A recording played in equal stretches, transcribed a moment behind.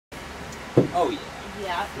Oh, yeah.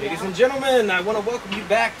 Yeah. Ladies and gentlemen, I want to welcome you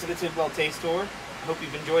back to the Tidwell Taste Store. I hope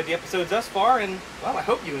you've enjoyed the episodes thus far, and, well, I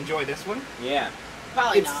hope you enjoy this one. Yeah.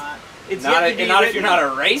 Probably not. It's Not, yet to be not if written. you're not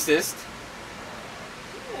a racist.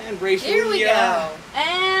 And racially, Here we go.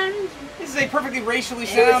 And This is a perfectly racially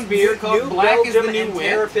sound beer called New Black is the Belgium New and Wit.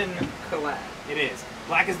 Terrapin collab. It is.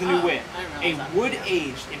 Black is the New Oh, Wit. I didn't A realize that.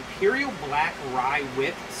 wood-aged Imperial Black Rye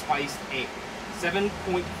Wit spiced ale. 7.4%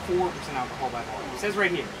 alcohol by volume. It says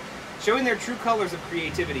right here. Showing their true colors of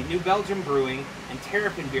creativity, New Belgium Brewing and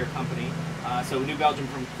Terrapin Beer Company. So New Belgium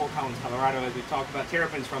from Fort Collins, Colorado, as we've talked about.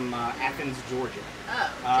 Terrapin's from Athens, Georgia. oh,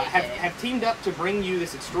 Have teamed up to bring you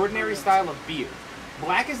this extraordinary style of beer.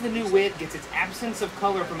 Black is the New Wit gets its absence of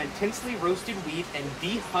color from intensely roasted wheat and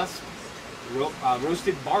dehusked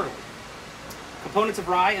roasted barley. Components of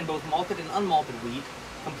rye and both malted and unmalted wheat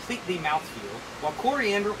complete the mouthfeel, while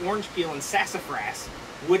coriander, orange peel, and sassafras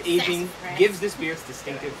wood aging Sassafras. gives this beer its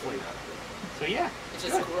distinctive flavor. So yeah, it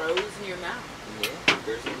just grows in your mouth. Yeah,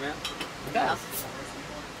 there's your mouth. it does.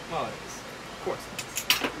 Well, it is. Of course it is.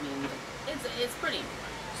 I mean, it's pretty.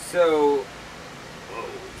 So,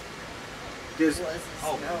 does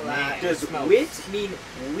Oh, smell man. like? does smells- wit mean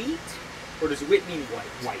wheat, or does wit mean white?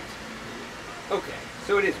 White. Okay,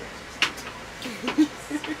 so it is racist.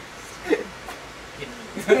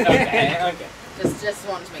 okay. Just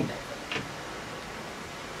wanted to make that clear.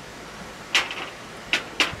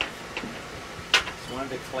 Just wanted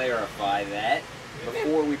to clarify that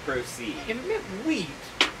before we proceed. If it meant wheat,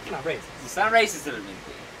 it's not racist. It's not racist if it means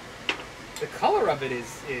wheat. The color of it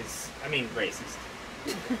is I mean, Racist.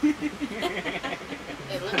 It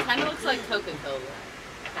kind of looks like Coca-Cola.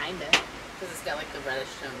 Kinda. Because it's got like the reddish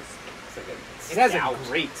tones. It's like a it has stout. a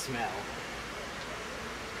great smell.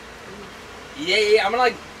 Yeah, I'm gonna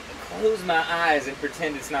like close my eyes and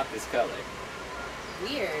pretend it's not this color.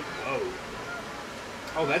 Weird. Oh.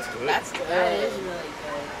 Oh, that's good. That's good. That is really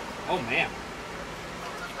good. Oh man.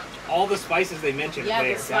 All the spices they mentioned Yeah, are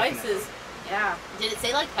there. the spices. Definitely. Yeah. Did it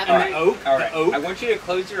say like pepper? And the oak. All the right. oak. I want you to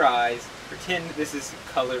close your eyes. Pretend this is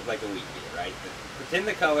colored like a wheat beer, right? Pretend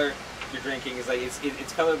the color you're drinking is like it's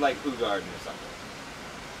colored like Blue Garden or something.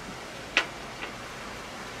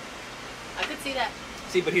 I could see that.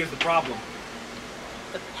 See, but here's the problem.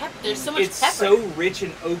 The pep. There's so much It's pepper. so rich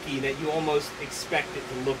and oaky that you almost expect it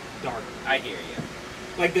to look darker. I hear you.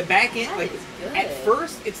 Like the back end, That like is good. at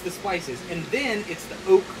first it's the spices, and then it's the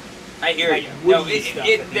oak. I hear Like you. woody No, stuff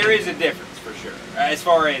at the there end. is a difference for sure. As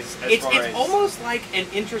far as It's almost like an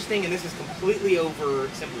interesting, and this is completely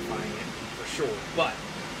oversimplifying it for sure, but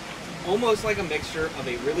almost like a mixture of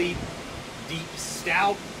a really deep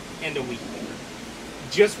stout and a wheat beer,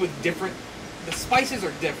 just with different. The spices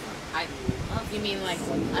are different. You mean like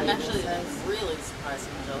I'm actually really surprised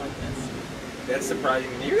how much I like this. That's surprising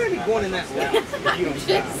to me. You're gonna be going in that route if you don't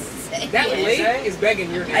stop. Just saying. That What'd you lake say? is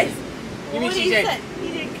begging your name. You mean she said?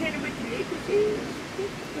 He didn't kind of with the ABC.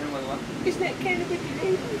 Isn't that kind of what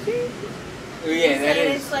you ABC? Oh, yeah, that He said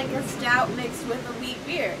is. it's like a stout mixed with a wheat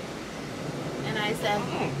beer. And I said,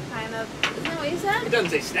 Oh. kind of. Isn't that what you It said?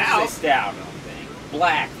 doesn't say It's stout. stout, I don't think.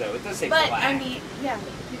 Black though. It does say But black. I mean, yeah.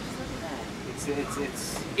 You just look at that.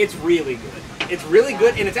 it's It's really good. It's really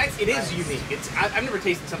good, and it's actually, it is unique. I've never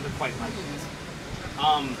tasted something quite like this.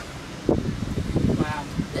 Wow.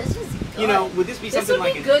 This is good. You know, would this be This something would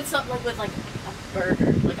like be an- good something like with like a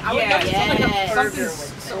burger. Like I would Yeah, love to like a yes. burger something,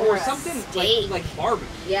 with this. or something Steak. like barbecue.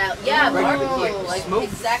 Yeah, Right, barbecue. like Like smoked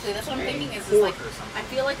exactly. That's what I'm thinking. Is pork like or something. I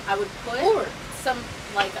feel like I would put some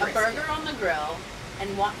like a burger on the grill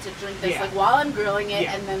and want to drink this Yeah. like while I'm grilling it,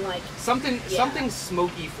 Yeah. and then like Something Yeah. something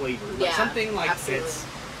smoky flavored. Like Yeah, something like absolutely. this.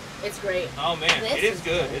 it's great. Oh man, This it is is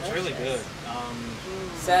good. It's really good. delicious.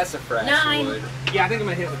 sassafras 9. wood. Yeah, I think I'm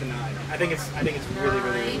gonna hit it with a 9. I think it's really I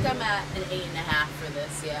really think good. I'm at an 8.5 for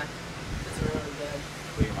this. Yeah, it's really good.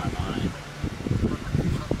 Clear my mind.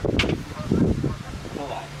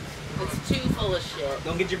 Hold on. It's too full of shit.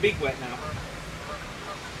 Don't get your beak wet now.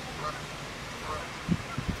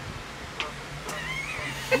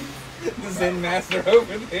 The Zen master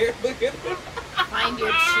over there. Look at him. Find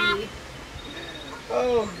your chi.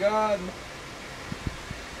 Oh God.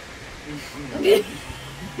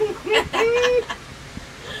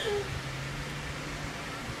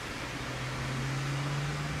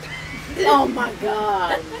 Oh my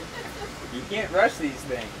god. You can't rush these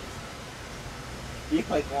things. Be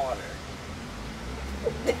like water.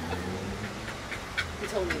 You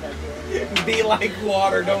told me that the other day. Be like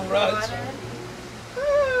water, don't rush.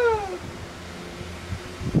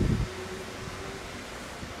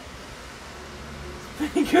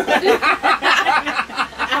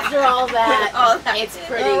 After all that, it's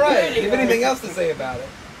pretty All right. good. You have anything else to say about it?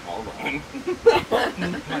 Hold on.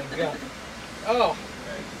 Oh my God. Oh.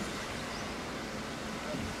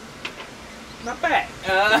 Not bad.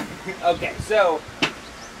 Okay, so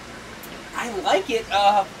I like it.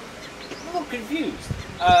 I'm a little confused.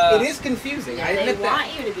 It is confusing. Yeah, I they admit want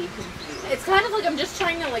that. you to be confused. It's kind of like I'm just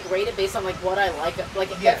trying to like rate it based on like what I like,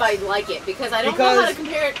 Yes. if I like it, because I don't know how to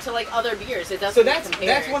compare it to like other beers. It doesn't. So that's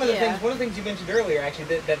compare. one of the Yeah. things. One of the things you mentioned earlier, actually,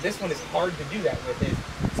 that this one is hard to do that with.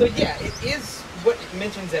 Is so yeah, it is what it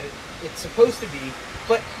mentions that it's supposed to be,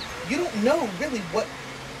 but you don't know really what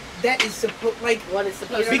that is supposed like. What it's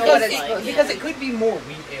supposed to Because be it, like. because yeah. it could be more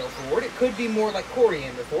wheat ale for it. It could be more like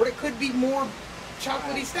coriander for it. It could be more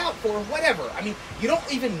chocolatey stout for it, whatever. I mean, you don't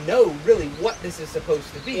even know really what this is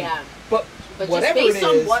supposed to be. Yeah. But But whatever just based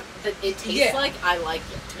it is, on what it tastes yeah. like, I like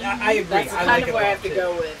it. I agree. That's I kind like of it a where I lot, have to too.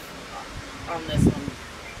 go with on this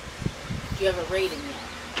one. Do you have a rating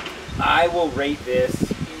yet? I will rate this.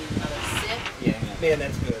 You need another sip? Yeah. Man,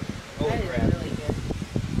 that's good. Holy That is crap. really good.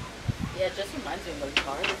 Yeah, it just reminds me of those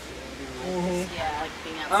bars. Mhm. Yeah, like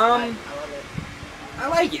being outside. I love it. I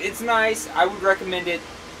like it. It's nice. I would recommend it.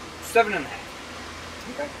 7.5.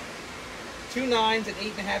 Okay. 2 9s, an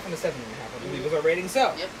 8.5, and a 7.5, I believe was our rating.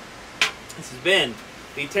 So, Yep. this has been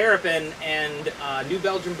the Terrapin and New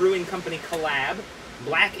Belgium Brewing Company collab.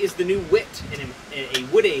 Black is the New Wit, a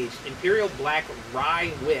wood-aged Imperial Black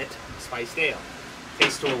Rye Wit spiced ale.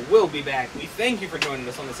 Taste Tour will be back. We thank you for joining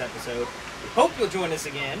us on this episode. We hope you'll join us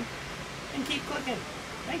again, and keep clicking.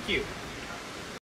 Thank you.